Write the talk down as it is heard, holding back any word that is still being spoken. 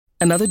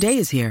Another day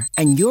is here,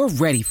 and you're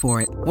ready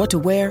for it. What to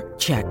wear?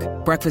 Check.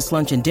 Breakfast,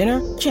 lunch, and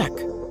dinner? Check.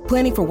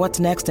 Planning for what's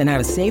next and how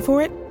to save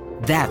for it?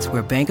 That's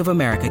where Bank of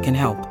America can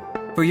help.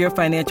 For your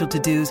financial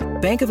to-dos,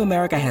 Bank of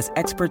America has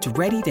experts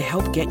ready to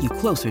help get you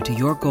closer to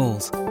your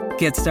goals.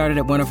 Get started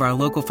at one of our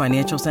local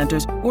financial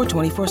centers or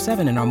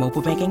 24/7 in our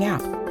mobile banking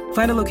app.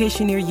 Find a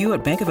location near you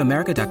at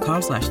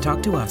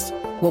bankofamerica.com/talktous.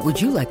 What would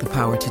you like the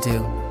power to do?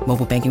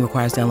 Mobile banking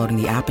requires downloading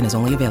the app and is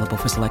only available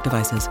for select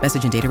devices.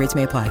 Message and data rates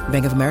may apply.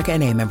 Bank of America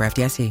N.A., member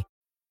FDIC.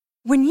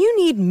 When you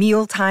need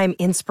mealtime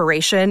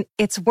inspiration,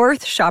 it's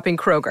worth shopping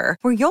Kroger,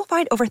 where you'll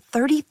find over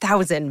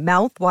 30,000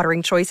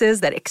 mouth-watering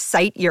choices that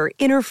excite your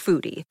inner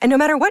foodie. And no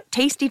matter what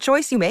tasty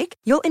choice you make,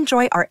 you'll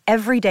enjoy our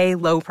everyday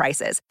low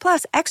prices,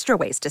 plus extra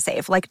ways to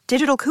save, like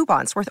digital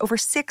coupons worth over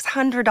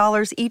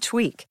 $600 each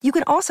week. You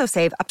can also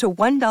save up to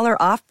 $1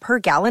 off per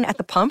gallon at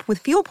the pump with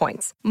fuel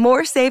points.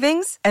 More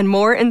savings and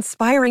more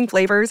inspiring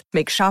flavors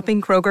make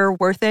shopping Kroger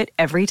worth it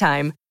every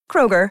time.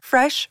 Kroger,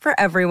 fresh for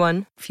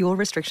everyone. Fuel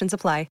restrictions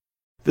apply.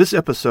 This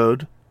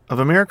episode of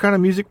Americana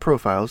Music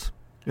Profiles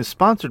is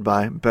sponsored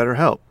by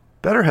BetterHelp.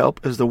 BetterHelp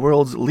is the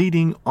world's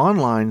leading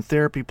online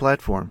therapy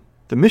platform.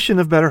 The mission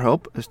of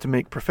BetterHelp is to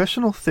make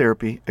professional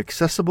therapy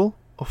accessible,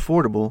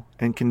 affordable,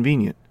 and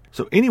convenient,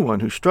 so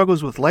anyone who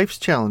struggles with life's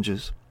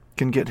challenges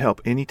can get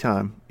help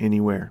anytime,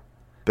 anywhere.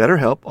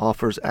 BetterHelp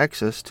offers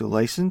access to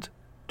licensed,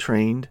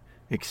 trained,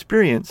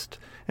 experienced,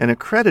 and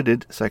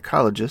accredited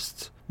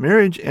psychologists,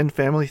 marriage and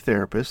family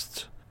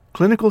therapists,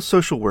 clinical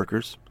social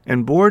workers,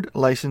 and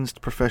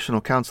board-licensed professional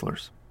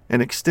counselors.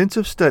 An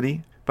extensive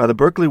study by the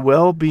Berkeley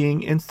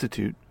Well-Being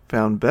Institute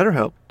found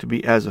BetterHelp to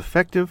be as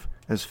effective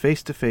as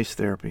face-to-face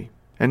therapy.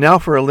 And now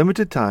for a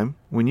limited time,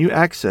 when you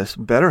access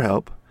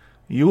BetterHelp,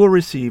 you will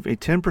receive a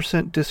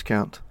 10%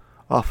 discount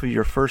off of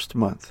your first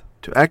month.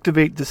 To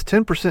activate this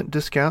 10%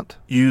 discount,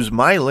 use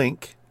my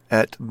link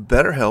at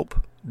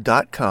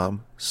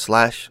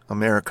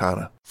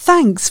betterhelp.com/Americana.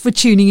 Thanks for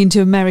tuning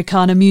into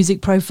Americana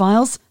Music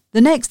Profiles. The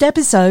next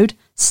episode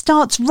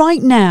starts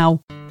right now.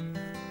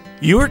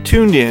 You are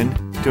tuned in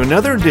to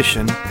another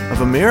edition of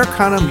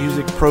Americana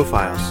Music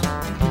Profiles,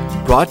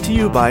 brought to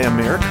you by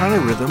Americana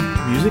Rhythm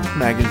Music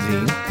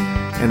Magazine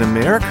and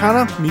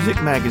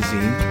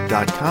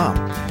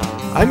AmericanaMusicMagazine.com.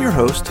 I'm your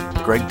host,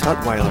 Greg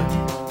Tutwiler.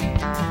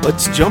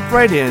 Let's jump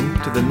right in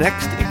to the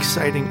next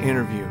exciting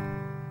interview.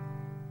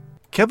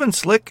 Kevin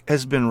Slick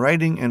has been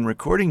writing and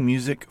recording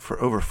music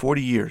for over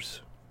 40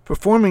 years.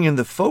 Performing in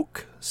the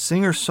folk,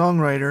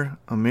 singer-songwriter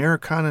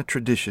Americana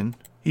tradition,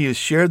 he has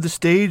shared the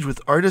stage with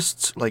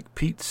artists like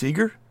Pete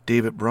Seeger,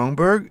 David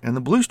Bromberg, and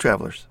the Blues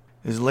Travelers.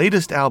 His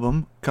latest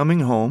album,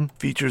 Coming Home,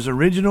 features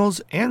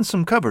originals and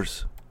some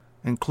covers,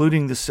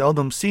 including the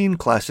seldom seen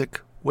classic,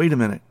 Wait a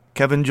Minute.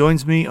 Kevin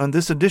joins me on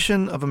this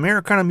edition of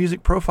Americana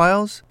Music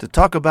Profiles to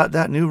talk about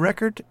that new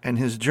record and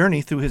his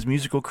journey through his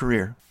musical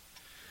career.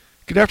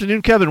 Good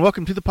afternoon, Kevin.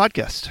 Welcome to the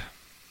podcast.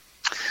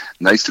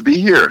 Nice to be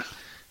here.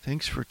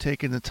 Thanks for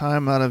taking the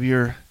time out of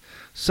your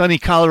sunny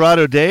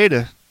Colorado day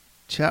to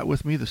chat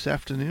with me this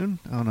afternoon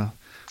on a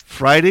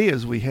Friday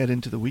as we head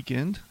into the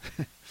weekend.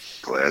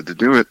 Glad to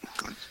do it.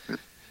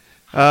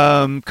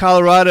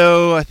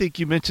 Colorado, I think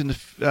you mentioned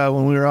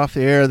when we were off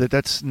the air that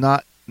that's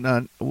not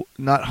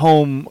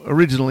home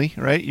originally,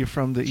 right? You're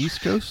from the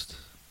East Coast?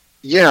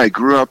 Yeah, I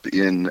grew up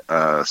in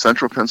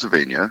central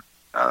Pennsylvania,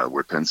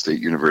 where Penn State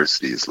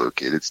University is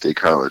located, State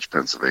College,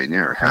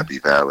 Pennsylvania, or Happy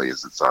Valley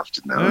as it's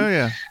often known. Oh,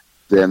 yeah.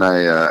 Then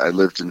I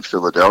lived in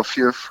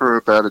Philadelphia for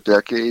about a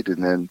decade,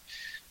 and then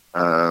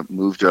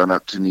moved on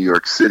up to New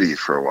York City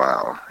for a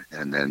while,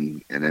 and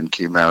then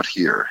came out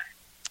here.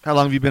 How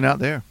long have you been out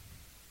there?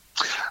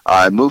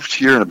 I moved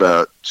here in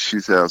about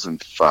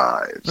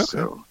 2005. Okay.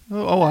 So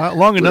wow.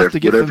 Long enough to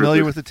get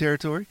familiar with the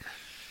territory.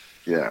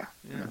 Yeah.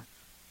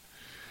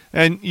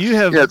 And you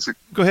have. Yeah,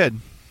 go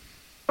ahead.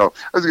 Oh,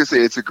 I was going to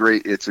say it's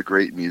a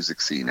great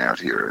music scene out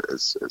here.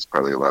 As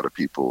probably a lot of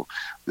people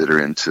that are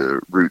into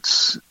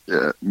roots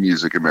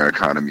music,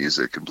 Americana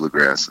music, and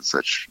bluegrass and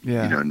such.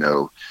 Yeah.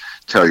 Know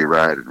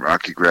Telluride and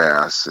Rocky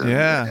Grass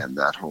and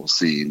that whole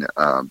scene.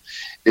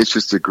 It's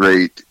just a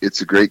great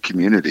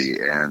community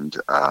and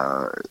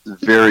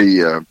very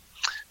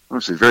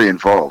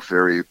involved,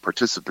 very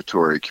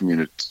participatory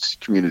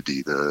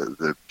community.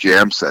 The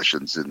jam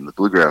sessions in the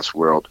bluegrass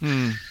world.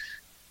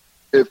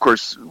 Of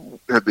course,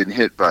 have been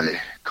hit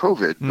by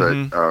COVID,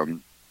 but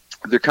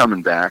they're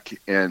coming back.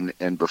 And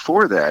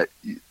before that,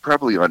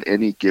 probably on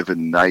any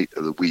given night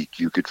of the week,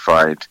 you could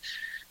find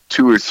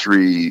 2 or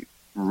 3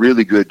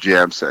 really good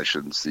jam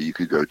sessions that you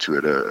could go to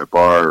at a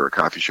bar or a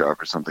coffee shop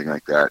or something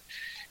like that,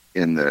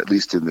 at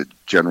least in the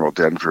general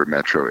Denver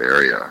metro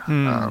area,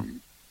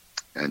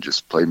 and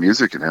just play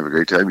music and have a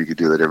great time. You could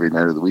do that every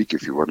night of the week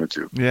if you wanted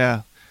to.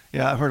 Yeah.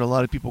 I've heard a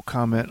lot of people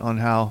comment on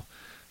how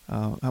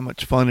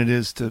much fun it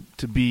is to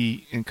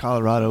be in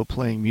Colorado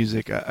playing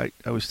music. I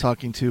was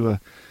talking to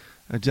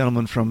a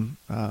gentleman from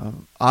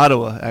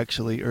Ottawa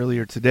actually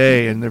earlier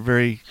today, and they're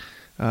very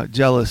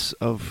jealous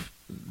of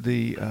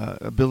the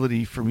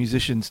ability for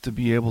musicians to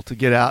be able to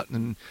get out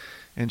and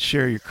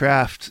share your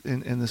craft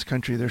in this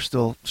country. They're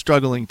still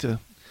struggling to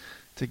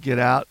to get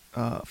out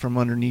from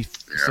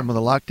underneath some of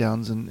the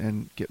lockdowns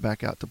and get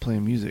back out to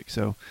playing music.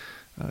 So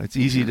it's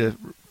easy to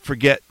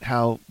forget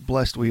how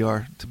blessed we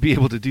are to be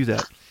able to do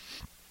that.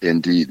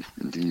 Indeed.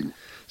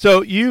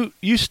 So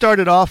you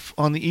started off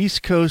on the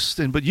East Coast,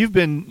 but you've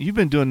been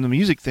doing the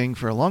music thing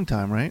for a long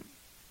time, right?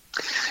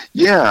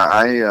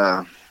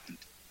 Yeah,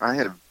 I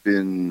have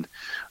been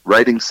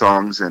writing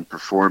songs and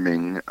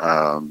performing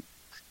and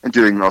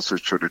doing also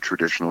sort of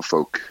traditional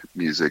folk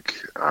music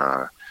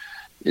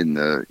in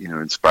the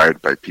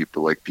inspired by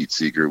people like Pete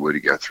Seeger, Woody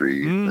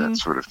Guthrie, that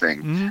sort of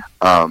thing.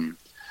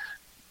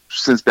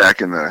 Since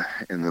back in the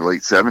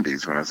late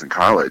 70s when I was in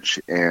college,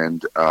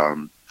 and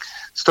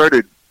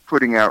started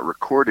putting out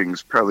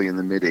recordings probably in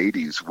the mid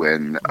 80s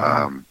when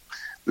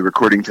the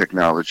recording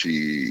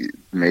technology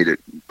made it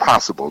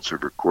possible to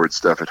record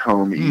stuff at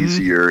home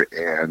easier.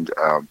 And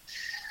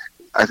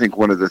I think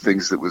one of the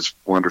things that was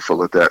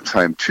wonderful at that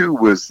time too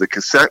was the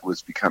cassette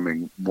was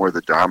becoming more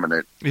the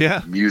dominant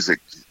music,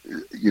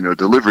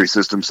 delivery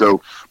system.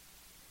 So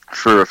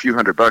for a few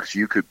 $100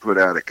 you could put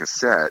out a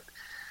cassette,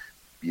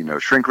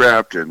 shrink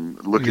wrapped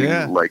and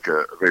looking like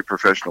a very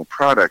professional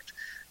product.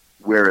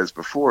 Whereas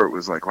before it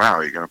was like,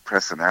 wow, you're going to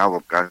press an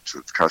album. Gosh,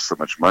 it's cost so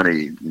much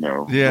money. When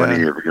are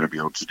you ever going to be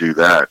able to do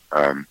that?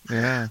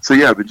 So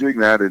I've been doing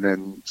that. And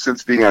then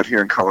since being out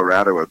here in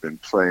Colorado, I've been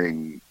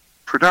playing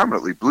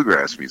predominantly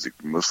bluegrass music,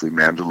 mostly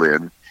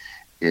mandolin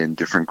in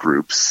different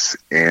groups.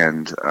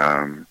 And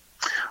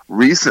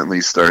recently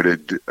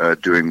started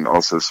doing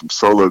also some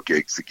solo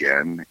gigs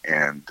again.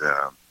 And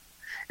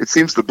it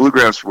seems the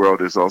bluegrass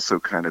world is also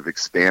kind of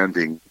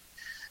expanding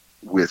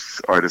with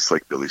artists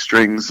like Billy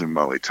Strings and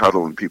Molly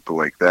Tuttle and people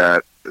like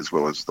that, as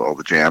well as all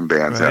the jam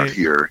bands out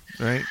here.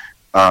 Right.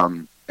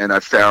 And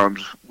I found,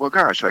 well,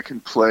 gosh, I can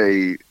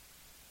play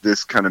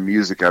this kind of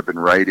music I've been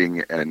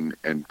writing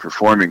and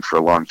performing for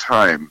a long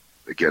time.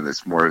 Again,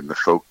 it's more in the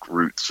folk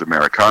roots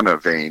Americana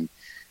vein.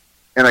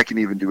 And I can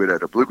even do it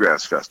at a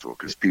bluegrass festival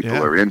because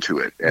people are into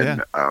it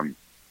and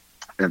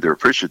they're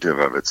appreciative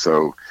of it.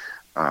 So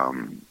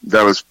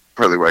that was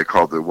partly why I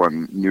called the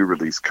one new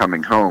release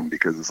Coming Home,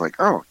 because it's like,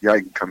 oh yeah, I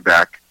can come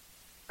back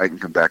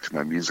to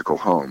my musical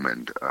home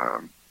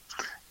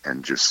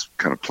and just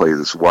kind of play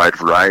this wide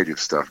variety of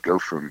stuff, go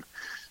from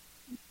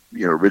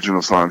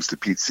original songs to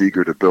Pete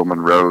Seeger to Bill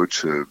Monroe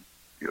to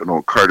an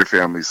old Carter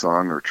family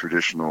song or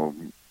traditional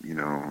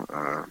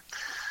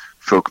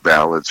folk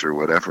ballads or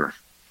whatever.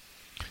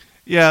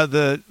 Yeah,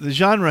 the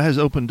genre has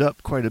opened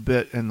up quite a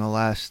bit in the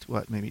last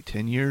maybe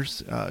 10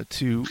 years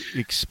to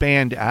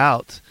expand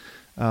out.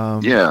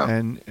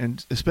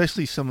 And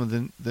especially some of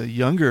the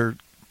younger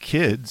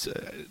kids,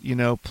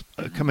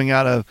 coming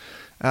out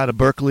of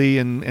Berkeley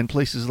and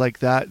places like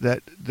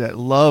that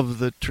love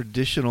the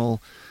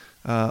traditional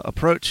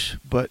approach,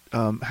 but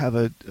have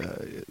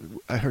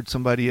I heard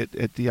somebody at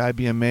the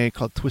IBMA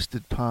called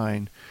Twisted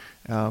Pine.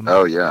 And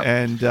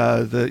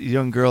the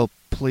young girl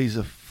plays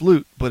a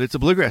flute, but it's a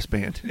bluegrass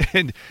band,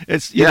 and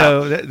it's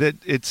that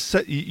it's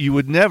you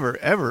would never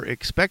ever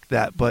expect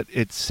that, but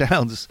it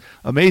sounds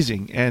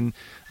amazing, and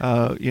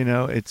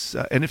it's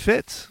and it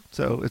fits,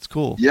 so it's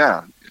cool.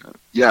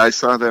 I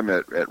saw them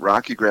at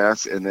Rocky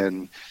Grass, and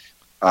then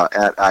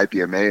at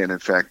IBMA, and in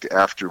fact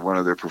after one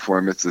of their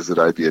performances at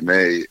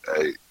IBMA,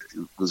 I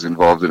was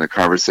involved in a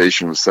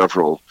conversation with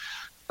several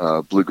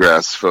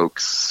bluegrass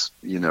folks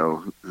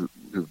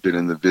who've been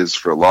in the biz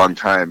for a long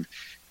time.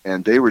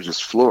 And they were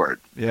just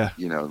floored.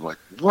 Like,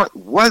 what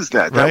was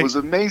that? That was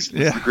amazing.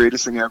 It's the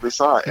greatest thing I ever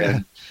saw.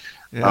 And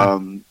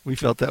we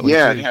felt that way.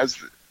 Yeah,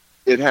 too.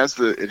 it has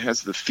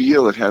the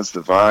feel, it has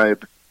the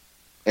vibe,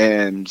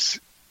 and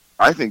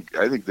I think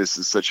this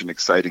is such an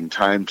exciting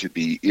time to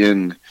be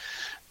in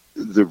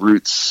the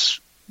roots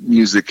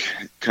music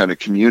kind of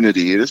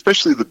community, and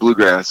especially the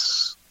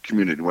bluegrass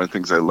community. One of the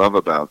things I love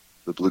about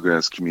the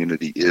bluegrass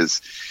community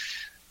is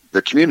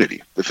the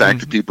community. The fact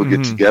that people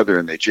get together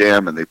and they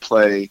jam and they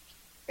play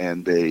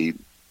and they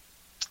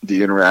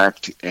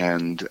interact,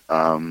 and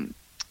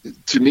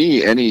to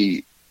me,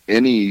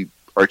 any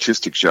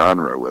artistic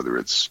genre, whether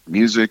it's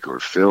music or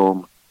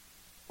film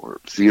or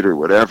theater,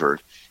 whatever,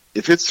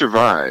 if it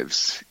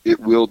survives, it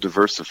will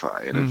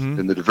diversify,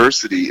 and the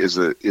diversity is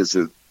a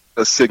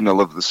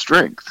signal of the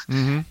strength.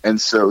 And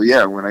so,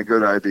 when I go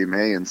to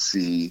IBMA and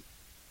see,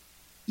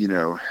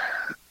 the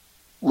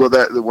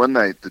one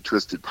night the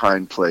Twisted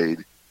Pine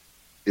played,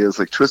 it was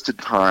like Twisted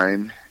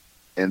Pine,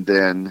 and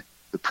then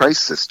the Price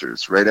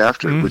Sisters right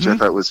after, which I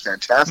thought was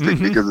fantastic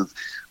because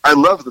I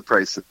love the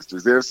Price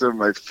Sisters. They're some of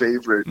my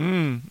favorite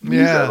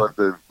music. I love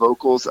the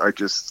vocals are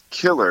just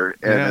killer,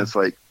 and it's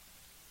like,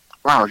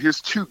 wow, here's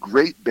two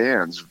great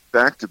bands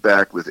back to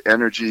back with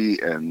energy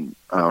and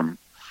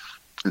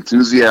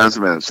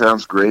enthusiasm, and it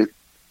sounds great.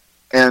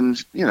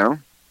 And you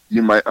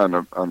might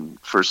on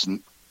first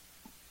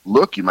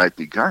look you might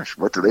be, gosh,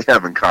 what do they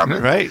have in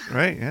common? Right,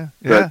 yeah.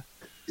 But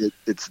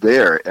it's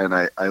there, and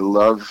I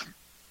love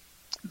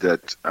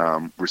that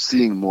we're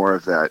seeing more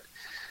of that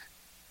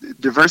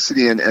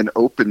diversity and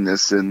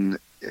openness. And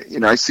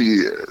I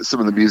see some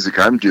of the music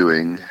I'm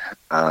doing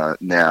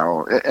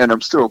now, and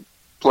I'm still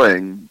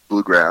playing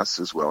bluegrass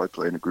as well. I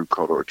play in a group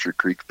called Orchard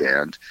Creek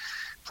Band,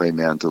 play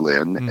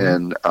mandolin,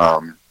 and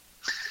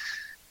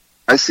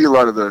I see a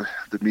lot of the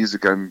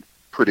music I'm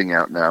putting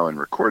out now in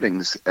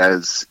recordings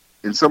as,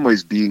 in some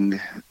ways,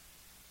 being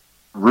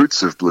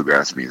roots of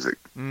bluegrass music.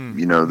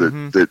 You know,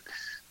 that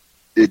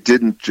it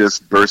didn't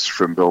just burst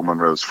from Bill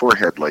Monroe's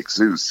forehead like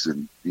Zeus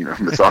in, you know,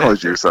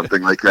 mythology or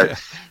something like that.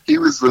 He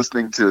was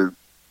listening to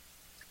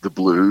the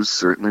blues,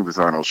 certainly with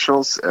Arnold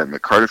Schultz and the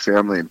Carter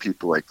Family and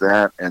people like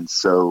that. And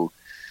so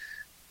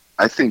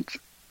I think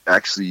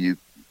actually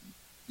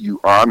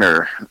you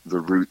honor the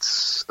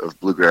roots of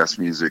bluegrass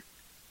music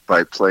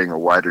by playing a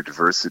wider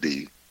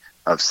diversity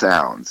of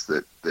sounds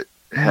that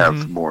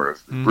have more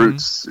of the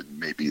roots, and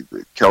maybe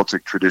the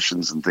Celtic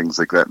traditions and things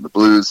like that in the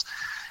blues,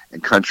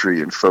 and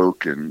country and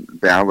folk and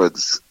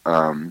ballads,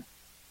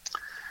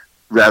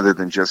 rather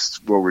than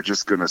just, well, we're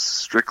just going to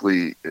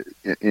strictly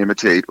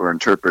imitate or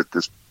interpret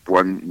this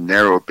one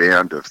narrow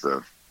band of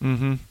the,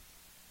 you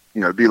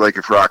know, it'd be like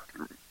if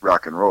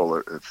rock and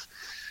roll,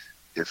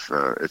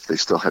 if they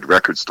still had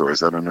record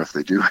stores. I don't know if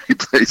they do any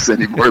place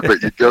anymore,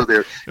 but you'd go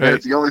there, and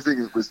if the only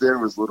thing that was there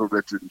was Little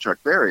Richard and Chuck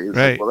Berry, it's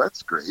like, well,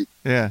 that's great.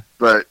 Yeah.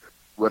 But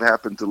what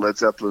happened to Led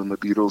Zeppelin, the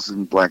Beatles,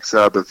 and Black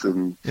Sabbath,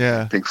 and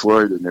Pink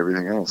Floyd, and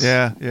everything else?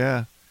 Yeah,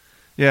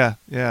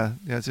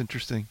 it's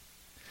interesting.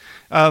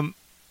 I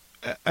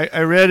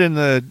read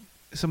in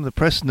some of the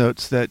press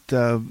notes that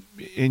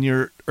in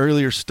your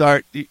earlier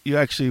start, you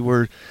actually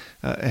were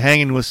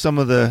hanging with some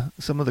of the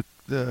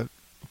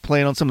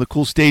playing on some of the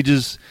cool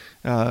stages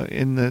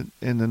in the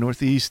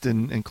Northeast,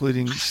 and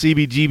including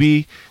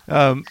CBGB.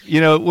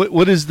 You know,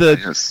 what is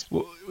the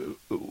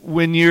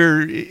when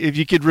you're, if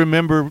you could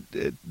remember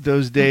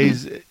those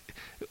days,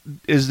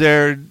 is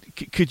there,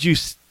 could you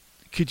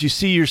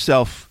see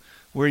yourself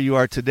where you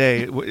are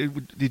today?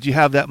 Did you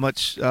have that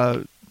much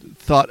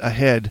thought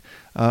ahead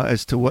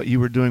as to what you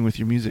were doing with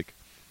your music?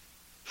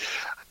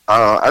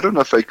 I don't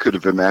know if I could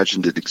have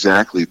imagined it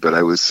exactly, but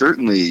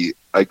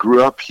I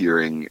grew up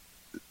hearing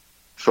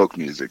folk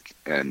music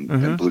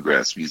and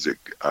bluegrass music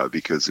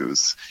because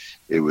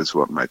it was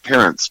what my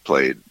parents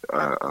played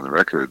on the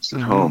records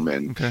at home.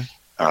 And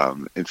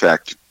in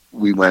fact,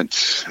 we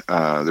went,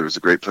 there was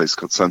a great place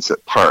called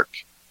Sunset Park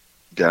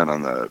down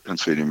on the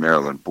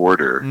Pennsylvania-Maryland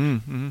border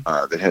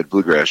that had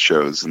bluegrass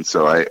shows. And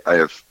so I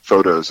have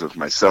photos of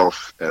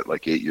myself at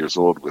like 8 years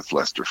old with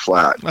Lester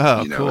Flatt,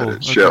 at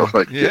a show,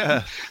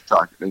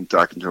 talking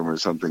to him or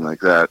something like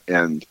that.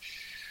 And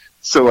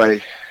so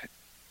I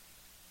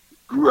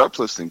grew up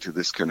listening to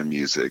this kind of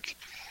music.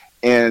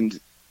 And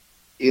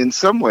in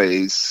some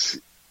ways,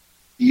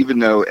 even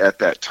though at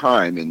that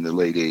time in the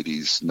late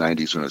 80s,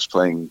 90s, when I was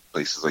playing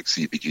places like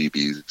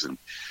CBGBs and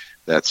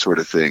that sort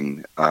of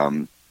thing,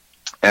 and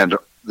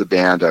the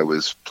band I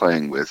was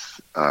playing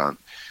with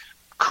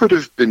could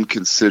have been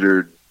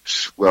considered,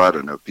 well, I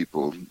don't know,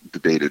 people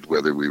debated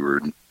whether we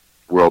were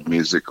world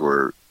music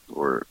or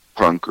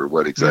punk or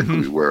what exactly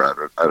we were.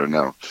 I don't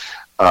know.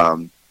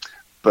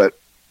 But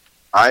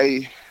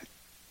I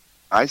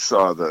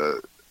saw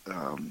the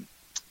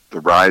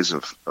rise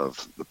of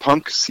the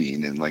punk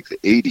scene in like the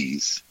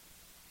 80s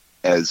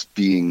as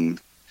being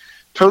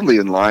totally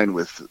in line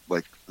with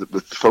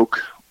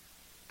folk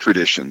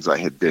traditions I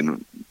had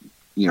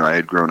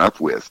grown up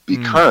with,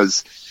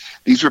 because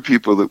these were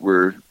people that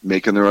were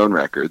making their own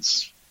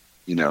records.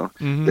 They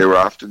were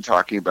often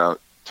talking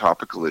about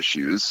topical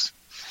issues.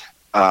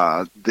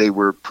 They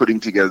were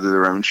putting together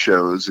their own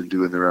shows and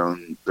doing their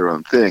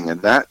own thing,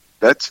 and that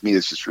to me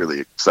is just really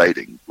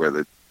exciting.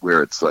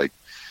 Where it's like,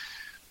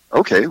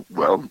 okay,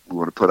 well, we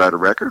want to put out a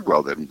record.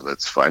 Well, then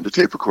let's find a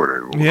tape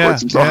recorder. We'll record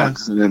some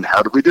songs. And then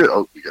how do we do it?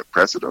 Oh, we got to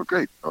press it. Oh,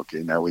 great. Okay,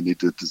 now we need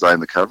to design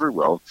the cover.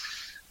 Well,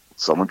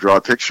 someone draw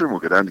a picture, and we'll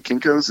go down to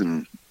Kinko's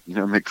and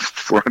make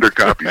 400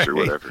 copies or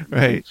whatever.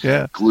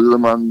 Glue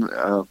them on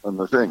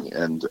the thing.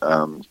 And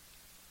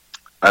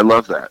I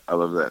love that. I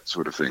love that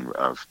sort of thing.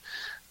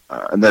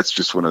 And that's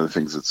just one of the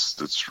things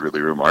that's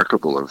really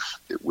remarkable of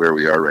where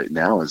we are right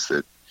now, is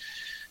that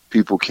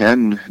people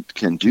can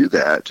do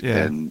that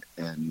and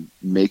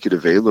make it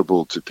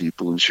available to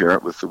people and share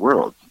it with the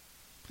world.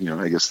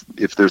 I guess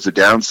if there's a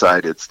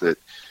downside, it's that,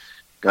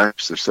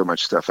 gosh, there's so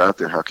much stuff out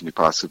there. How can you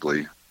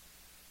possibly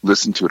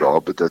listen to it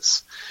all? But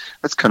that's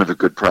kind of a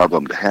good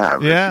problem to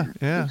have.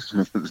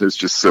 There's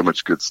just so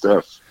much good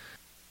stuff.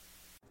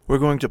 We're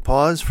going to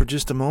pause for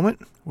just a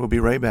moment. We'll be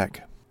right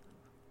back.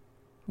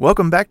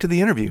 Welcome back to the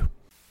interview.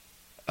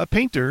 A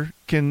painter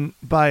can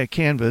buy a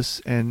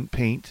canvas and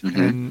paint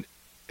and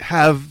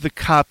have the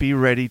copy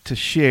ready to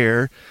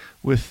share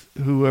with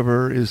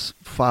whoever is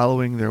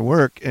following their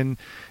work. And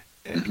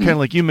kind of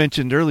like you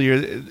mentioned earlier,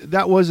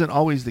 that wasn't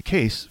always the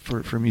case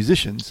for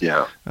musicians.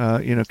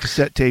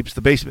 Cassette tapes,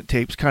 the basement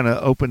tapes kind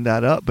of opened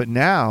that up. But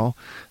now,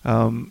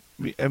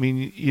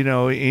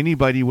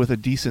 anybody with a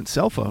decent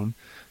cell phone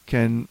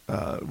can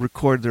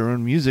record their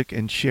own music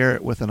and share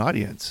it with an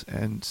audience.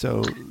 And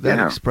so that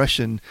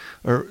expression,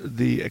 or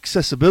the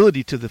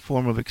accessibility to the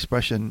form of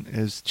expression,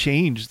 has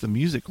changed the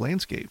music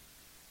landscape.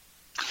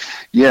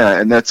 Yeah,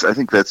 and I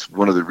think that's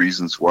one of the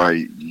reasons why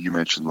you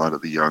mentioned a lot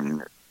of the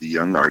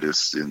young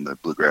artists in the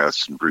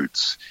bluegrass and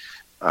roots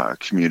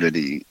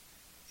community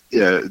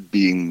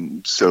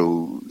being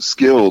so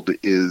skilled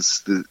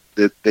is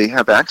that they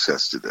have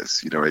access to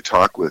this. I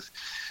talk with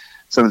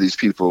some of these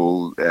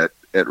people at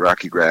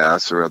Rocky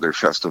Grass or other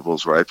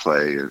festivals where I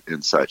play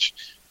and such,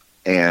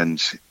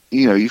 and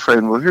you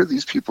find, well, here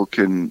these people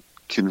can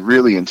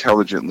really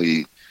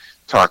intelligently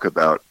talk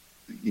about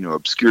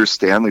obscure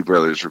Stanley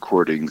Brothers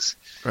recordings,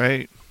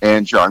 right,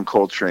 and John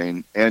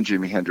Coltrane and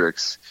Jimi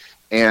Hendrix,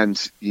 and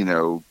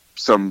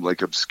some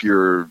like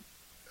obscure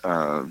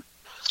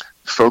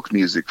folk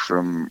music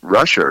from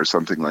Russia or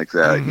something like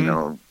that.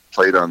 Mm-hmm.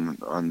 Played on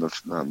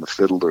the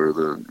fiddle or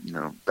the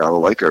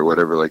balalaika or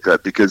whatever like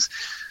that, because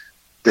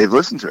they've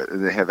listened to it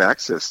and they have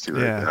access to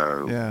it.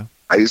 Yeah.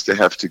 I used to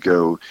have to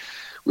go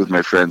with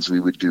my friends. We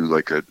would do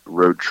like a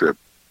road trip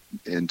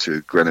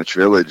into Greenwich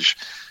Village,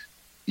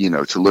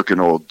 to look in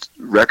old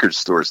record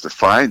stores to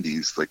find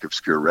these like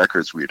obscure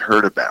records we had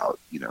heard about.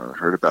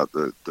 Heard about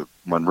the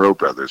Monroe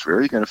Brothers. Where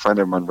are you going to find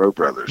a Monroe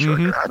Brothers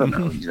Mm-hmm. record? I don't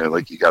know.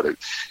 Like you got to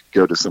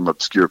go to some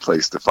obscure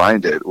place to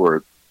find it,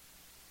 or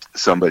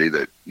somebody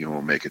that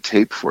will make a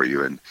tape for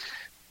you. And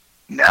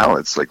now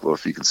it's like, well,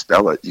 if you can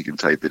spell it, you can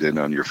type it in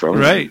on your phone.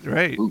 Right.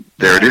 Ooh,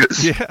 there it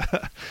is.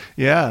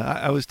 Yeah.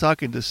 I was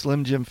talking to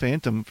Slim Jim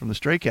Phantom from the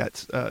Stray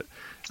Cats a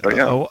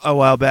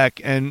while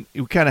back, and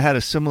we kind of had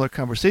a similar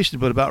conversation,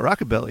 but about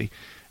rockabilly.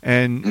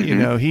 And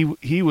mm-hmm.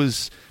 he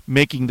was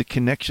making the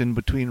connection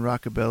between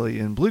rockabilly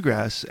and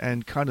bluegrass,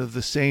 and kind of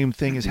the same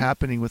thing is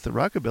happening with the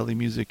rockabilly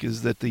music,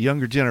 is that the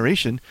younger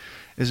generation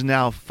is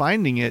now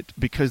finding it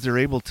because they're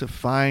able to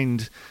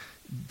find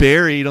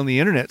buried on the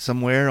internet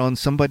somewhere on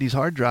somebody's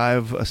hard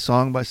drive a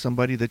song by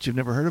somebody that you've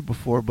never heard of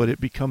before, but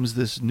it becomes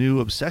this new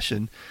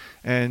obsession,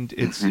 and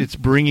it's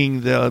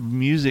bringing the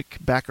music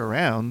back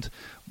around,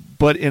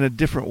 but in a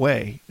different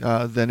way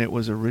than it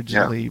was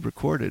originally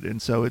recorded.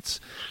 And so it's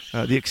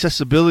the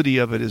accessibility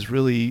of it has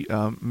really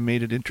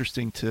made it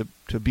interesting to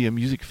be a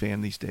music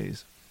fan these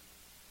days.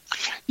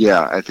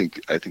 Yeah, I think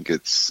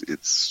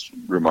it's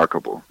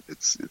remarkable.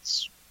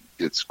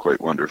 It's quite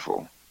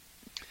wonderful.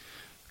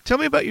 Tell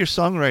me about your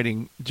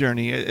songwriting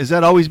journey. Has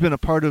that always been a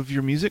part of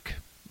your music?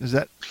 Is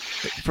that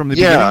from the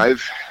beginning?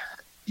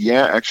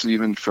 Actually,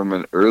 even from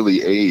an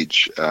early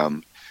age.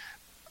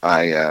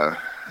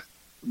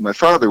 My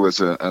father was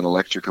an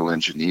electrical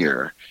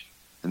engineer,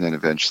 and then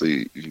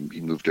eventually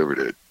he moved over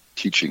to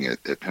teaching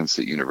at Penn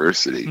State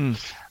University.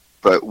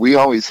 But we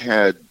always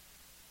had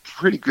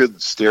pretty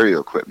good stereo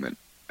equipment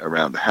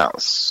around the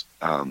house,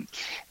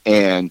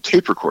 and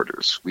tape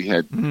recorders. We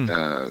had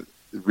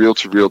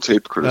reel-to-reel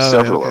tape recorders,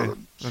 several of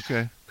them.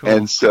 Okay, cool.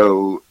 And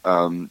so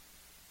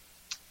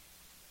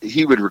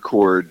he would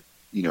record,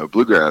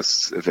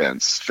 bluegrass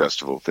events,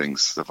 festival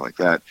things, stuff like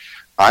that.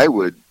 I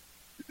would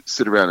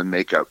sit around and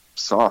make up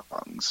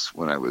songs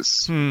when I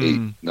was 8,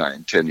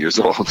 9, 10 years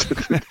old.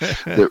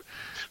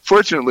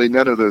 Fortunately,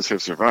 none of those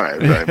have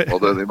survived, right?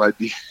 Although they might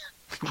be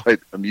quite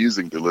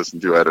amusing to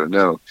listen to. I don't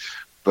know.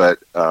 But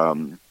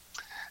I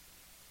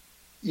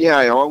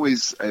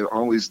always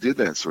did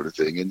that sort of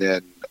thing. And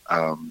then,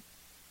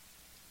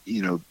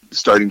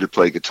 starting to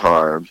play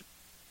guitar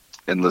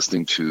and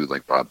listening to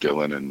like Bob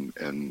Dylan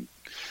and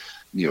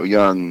Neil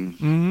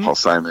Young, Paul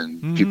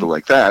Simon, people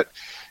like that,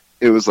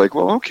 it was like,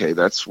 well, okay,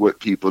 that's what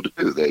people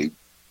do.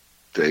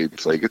 They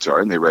play guitar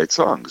and they write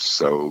songs.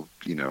 So,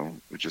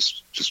 we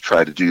just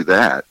try to do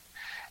that.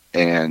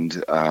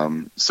 And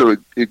so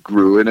it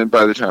grew. And then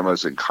by the time I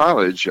was in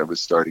college, I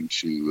was starting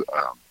to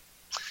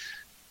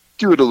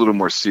do it a little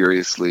more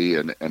seriously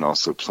and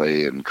also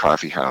play in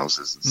coffee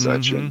houses and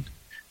such. And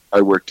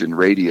I worked in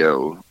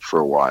radio for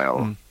a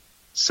while.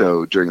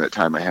 So during that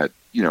time, I had,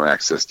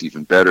 access to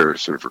even better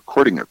sort of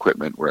recording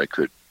equipment where I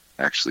could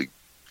actually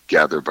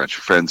gather a bunch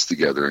of friends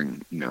together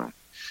and,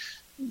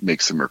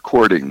 make some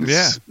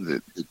recordings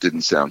that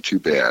didn't sound too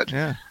bad.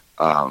 Yeah.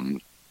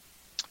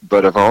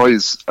 But I've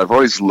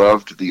always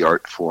loved the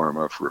art form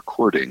of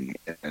recording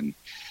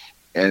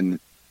and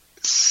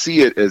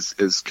see it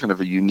as kind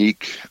of a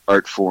unique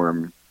art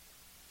form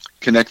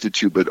connected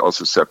to, but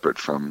also separate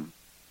from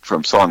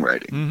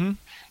songwriting.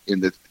 In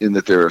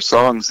that there are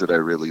songs that I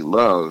really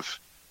love,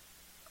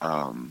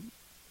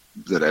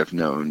 that I've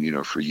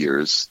known, for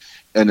years,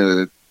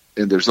 and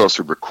there's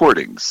also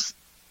recordings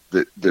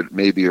that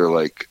maybe are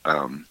like,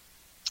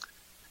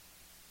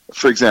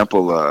 for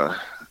example,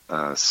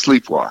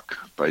 "Sleepwalk"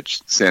 by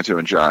Santo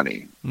and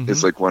Johnny.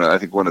 It's like one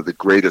of the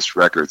greatest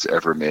records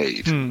ever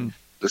made.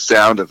 The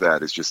sound of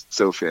that is just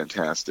so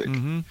fantastic.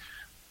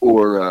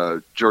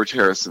 Or George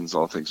Harrison's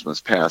 "All Things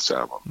Must Pass"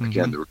 album.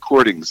 Again, the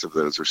recordings of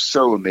those are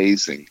so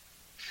amazing.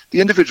 The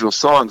individual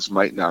songs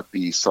might not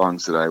be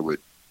songs that I would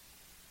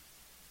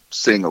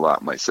sing a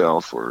lot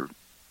myself or,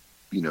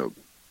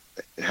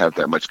 have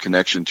that much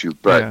connection to,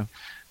 but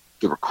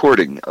the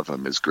recording of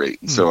them is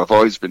great. So I've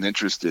always been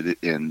interested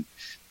in,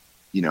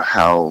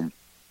 how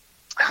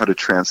to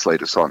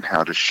translate a song,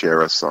 how to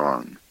share a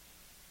song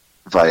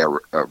via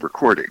a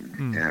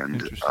recording.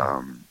 And,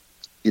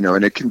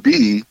 and it can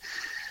be,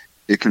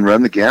 it can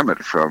run the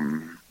gamut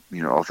from,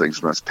 All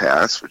Things Must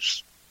Pass,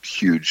 which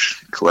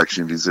huge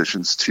collection of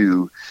musicians,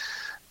 to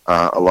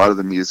a lot of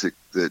the music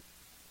that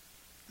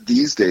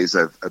these days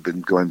I've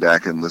been going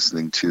back and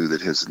listening to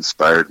that has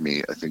inspired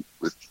me, I think,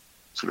 with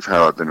sort of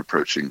how I've been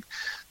approaching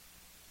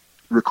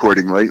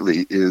recording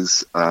lately,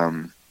 is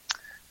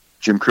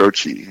Jim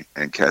Croce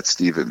and Cat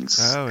Stevens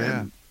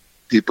and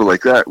people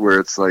like that, where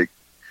it's like,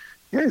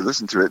 yeah, you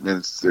listen to it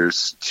and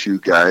there's two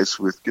guys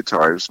with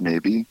guitars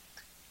maybe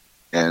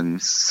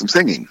and some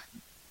singing,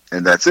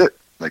 and that's it.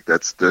 Like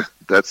that's the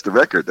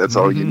record. That's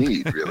all you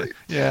need, really.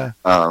 Yeah.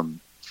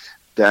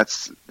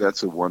 That's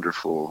a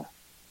wonderful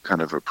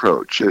kind of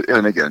approach.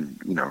 And again,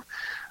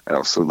 I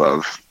also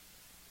love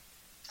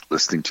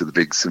listening to the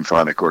big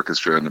symphonic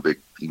orchestra and the big,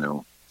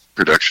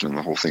 production and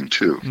the whole thing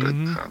too. But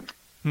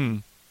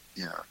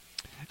yeah.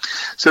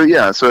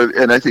 So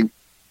and I think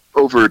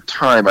over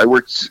time,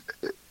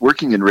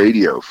 working in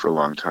radio for a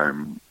long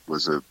time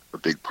was a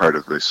big part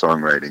of the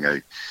songwriting.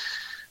 I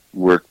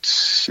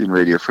worked in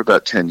radio for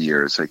about 10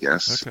 years, I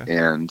guess. Okay.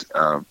 And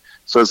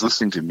so I was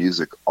listening to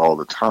music all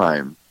the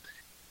time.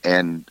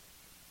 And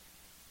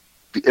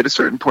at a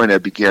certain point, I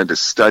began to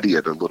study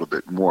it a little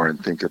bit more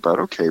and think about,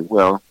 okay,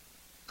 well,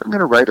 if I'm going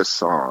to write a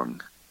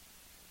song,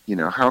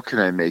 how can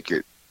I make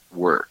it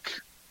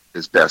work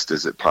as best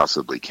as it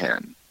possibly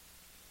can?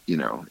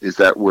 Is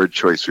that word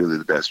choice really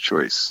the best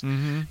choice?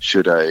 Mm-hmm.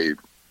 Should I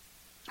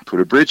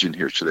put a bridge in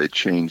here? Should I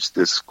change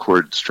this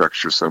chord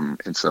structure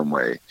in some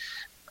way?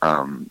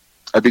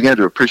 I began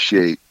to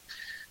appreciate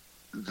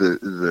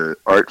the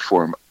art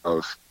form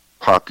of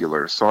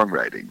popular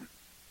songwriting.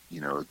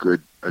 A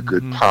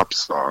good pop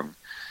song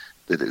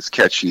that is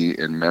catchy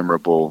and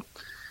memorable,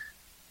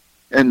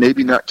 and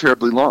maybe not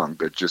terribly long,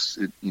 but just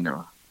it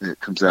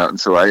comes out. And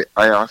so I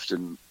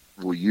often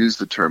will use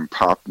the term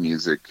pop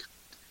music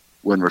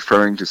when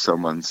referring to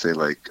someone, say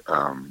like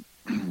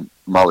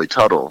Molly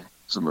Tuttle,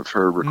 some of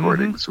her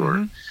recordings,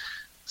 or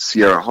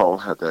Sierra Hull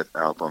had that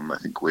album, I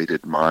think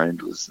Weighted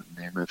Mind was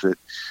the name of it.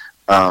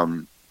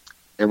 And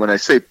when I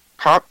say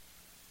pop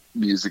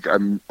music,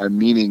 I'm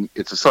meaning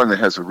it's a song that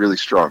has a really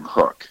strong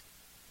hook.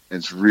 And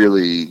it's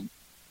really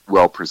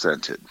well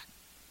presented.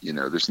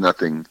 There's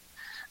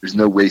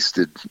no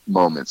wasted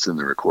moments in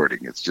the recording.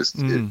 It's just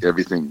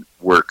everything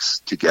works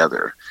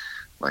together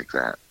like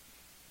that.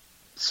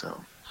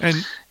 So,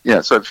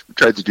 so I've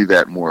tried to do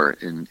that more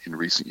in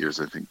recent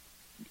years, I think,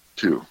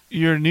 too.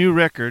 Your new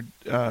record,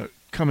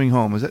 Coming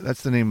Home,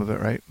 that's the name of it,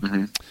 right?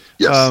 Mm-hmm.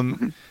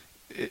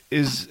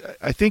 Yes.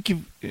 I think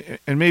you've,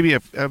 and maybe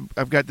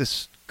I've got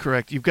this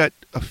correct, you've got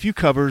a few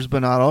covers, but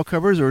not all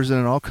covers, or is it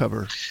an all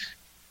cover?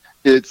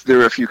 There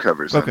are a few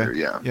covers on there,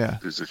 yeah.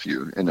 There's a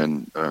few, and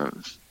then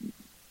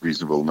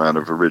reasonable amount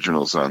of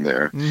originals on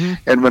there. Mm-hmm.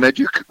 And when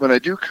I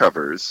do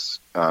covers,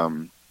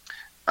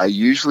 I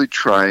usually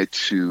try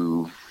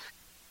to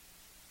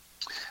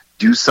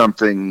do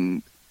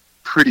something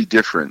pretty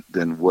different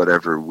than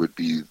whatever would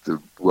be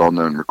the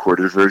well-known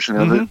recorded version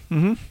of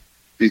it,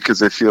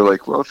 because I feel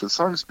like, well, if the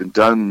song's been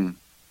done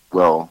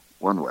well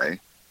one way,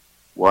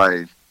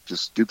 why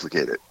just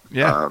duplicate it?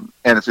 Yeah.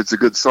 And if it's a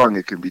good song,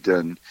 it can be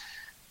done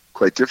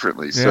quite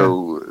differently. Yeah.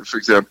 So, for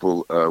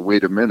example,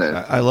 Wait a Minute.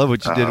 I love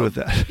what you did with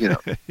that.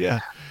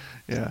 Yeah.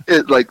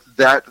 It, like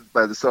that,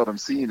 by the Seldom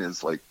Seen,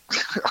 is like,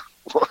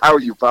 how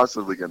are you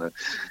possibly going to,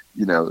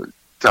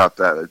 top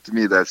that? To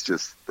me,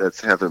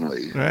 that's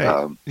heavenly.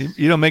 Right.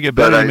 You don't make it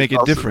better, you make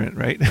it different,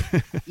 right?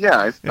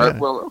 Yeah.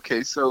 Well,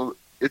 okay. So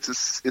it's a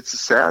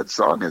sad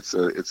song. It's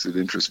an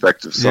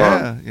introspective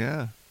song.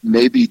 Yeah.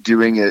 Maybe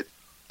doing it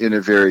in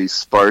a very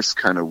sparse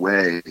kind of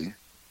way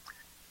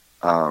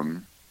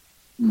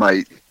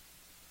might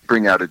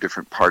bring out a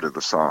different part of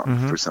the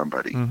song for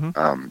somebody.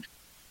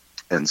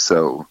 And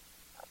so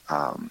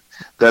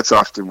that's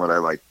often what I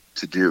like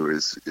to do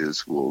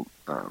is we'll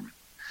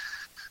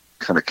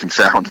kind of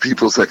confound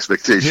people's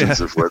expectations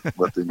of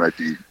what they might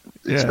be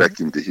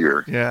expecting to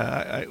hear.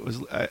 Yeah,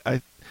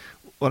 I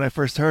when I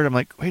first heard, I'm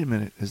like, wait a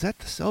minute, is that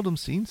the Seldom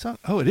Seen song?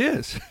 Oh, it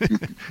is.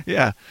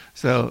 Yeah.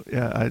 So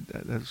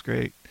that was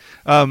great.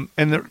 And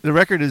the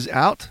record is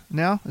out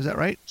now. Is that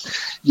right?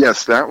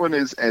 Yes, that one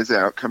is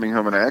out, Coming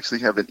Home, and I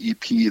actually have an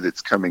EP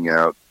that's coming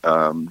out.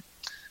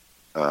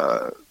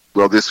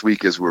 This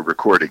week as we're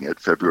recording it,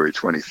 February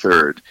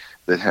 23rd,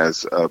 that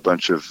has a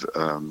bunch of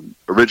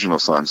original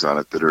songs on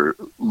it that are a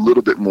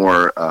little bit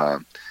more,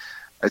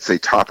 I'd say,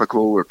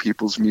 topical or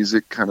people's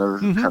music kind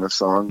of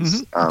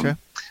songs. Okay.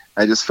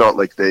 I just felt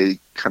like they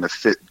kind of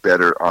fit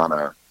better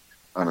on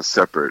a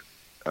separate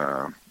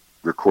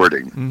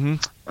recording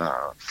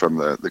from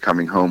the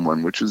Coming Home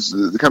one, which is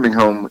the Coming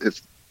Home.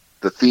 If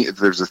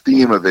there's a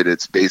theme of it,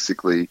 it's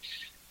basically,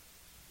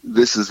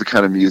 this is the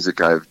kind of music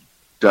I've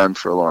done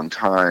for a long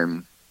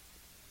time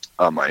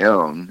on my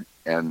own,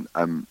 and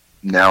I'm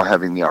now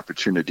having the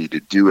opportunity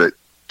to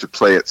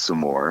play it some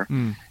more.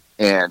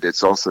 And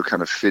it's also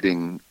kind of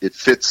fitting. It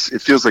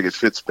feels like it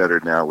fits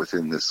better now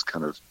within this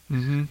kind of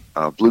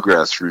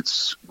bluegrass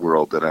roots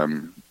world that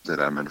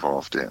I'm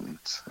involved in.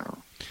 So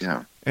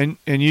yeah. And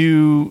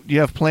you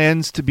have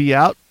plans to be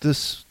out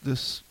this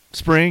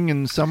spring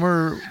and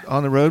summer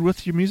on the road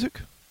with your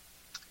music?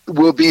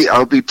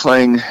 I'll be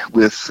playing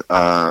with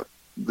the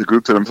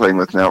group that I'm playing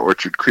with now,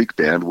 Orchard Creek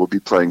Band. We'll be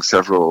playing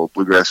several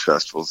bluegrass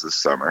festivals this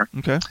summer.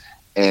 Okay.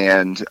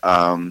 And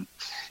I'll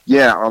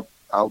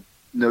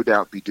no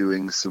doubt be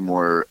doing some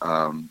more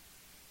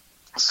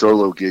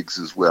solo gigs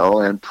as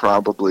well, and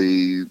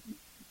probably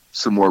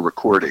some more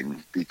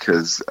recording,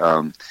 because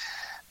again,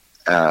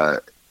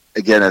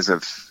 as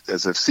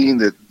I've seen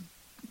that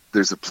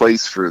there's a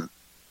place for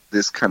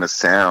this kind of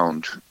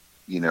sound,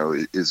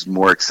 is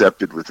more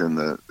accepted within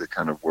the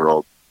kind of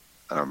world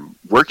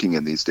working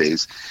in these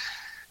days.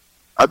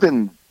 I've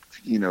been,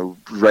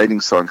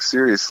 writing songs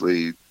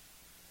seriously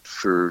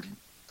for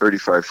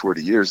 35,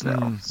 40 years now.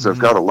 Mm-hmm. So I've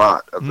got a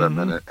lot of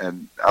them.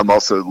 And I'm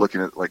also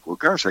looking at like, well,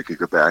 gosh, I could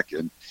go back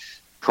and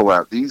pull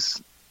out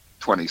these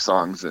 20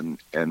 songs and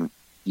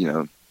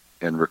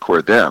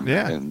record them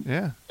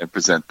and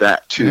present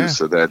that too. Yeah.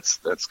 So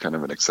that's kind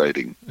of an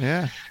exciting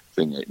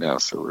thing right now.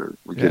 So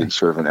we're getting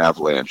sort of an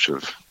avalanche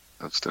of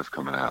stuff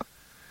coming out.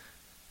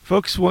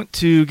 Folks want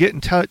to get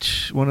in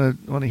touch,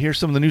 want to hear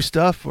some of the new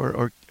stuff,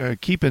 or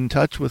keep in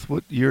touch with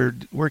what you're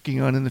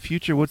working on in the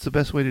future. What's the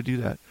best way to do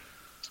that?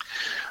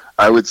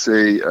 I would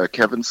say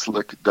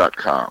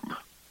kevinslick.com.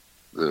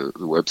 The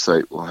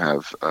website will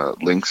have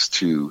links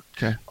to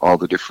all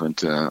the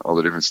different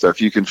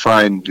stuff. You can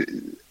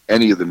find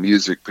any of the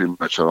music pretty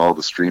much on all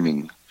the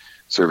streaming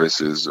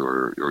services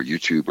or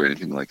YouTube or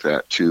anything like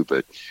that too.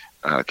 But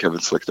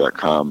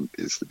kevinslick.com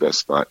is the best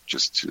spot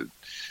just to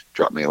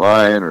drop me a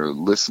line or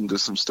listen to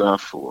some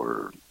stuff,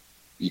 or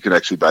you can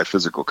actually buy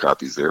physical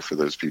copies there for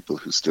those people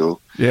who still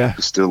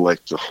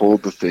like to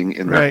hold the thing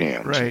in their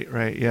hand.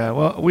 Right. Yeah.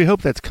 Well, we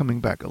hope that's coming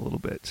back a little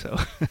bit. So.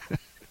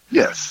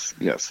 Yes,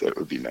 that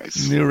would be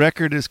nice. New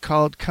record is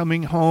called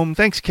Coming Home.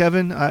 Thanks,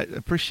 Kevin. I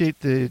appreciate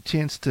the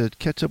chance to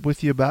catch up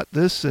with you about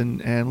this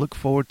and look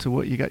forward to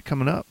what you got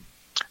coming up.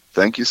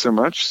 Thank you so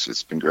much.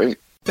 It's been great.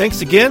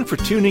 Thanks again for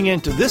tuning in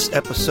to this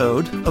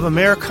episode of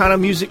Americana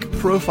Music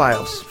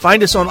Profiles.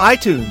 Find us on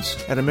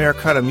iTunes at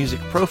Americana Music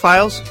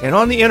Profiles and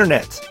on the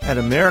internet at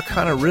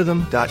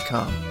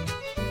AmericanaRhythm.com.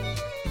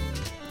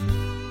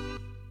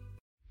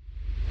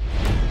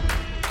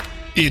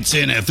 It's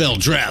NFL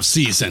draft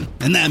season,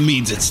 and that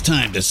means it's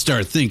time to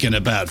start thinking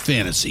about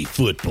fantasy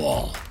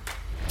football.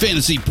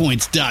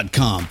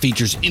 FantasyPoints.com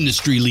features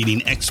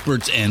industry-leading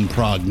experts and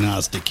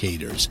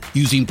prognosticators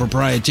using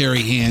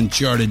proprietary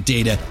hand-charted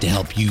data to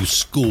help you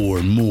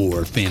score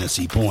more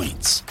fantasy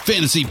points.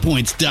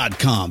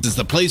 FantasyPoints.com is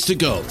the place to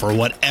go for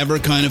whatever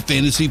kind of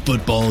fantasy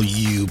football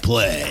you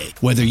play.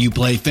 Whether you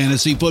play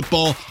fantasy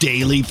football,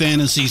 daily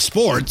fantasy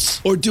sports,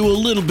 or do a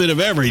little bit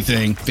of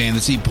everything,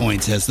 Fantasy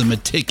Points has the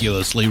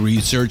meticulously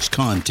researched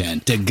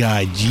content to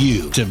guide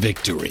you to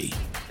victory.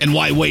 And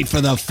why wait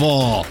for the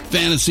fall?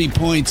 Fantasy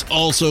Points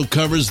also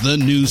covers the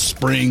new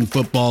spring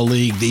football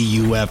league, the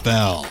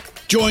UFL.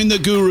 Join the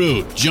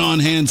guru, John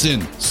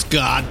Hansen,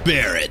 Scott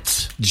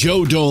Barrett,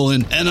 Joe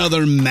Dolan, and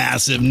other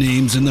massive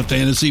names in the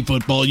fantasy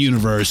football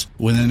universe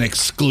with an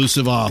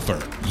exclusive offer.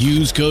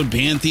 Use code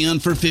Pantheon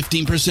for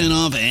 15%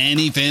 off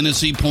any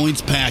Fantasy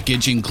Points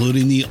package,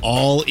 including the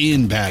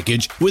all-in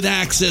package, with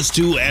access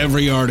to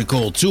every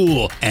article,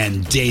 tool,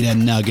 and data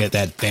nugget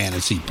that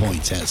Fantasy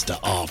Points has to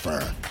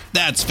offer.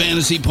 That's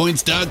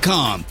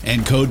FantasyPoints.com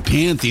and code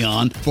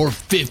Pantheon for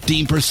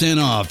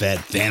 15% off at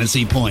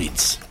Fantasy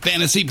Points.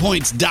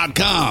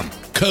 FantasyPoints.com,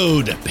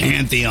 code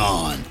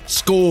Pantheon.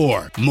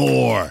 Score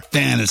more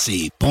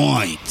fantasy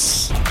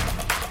points.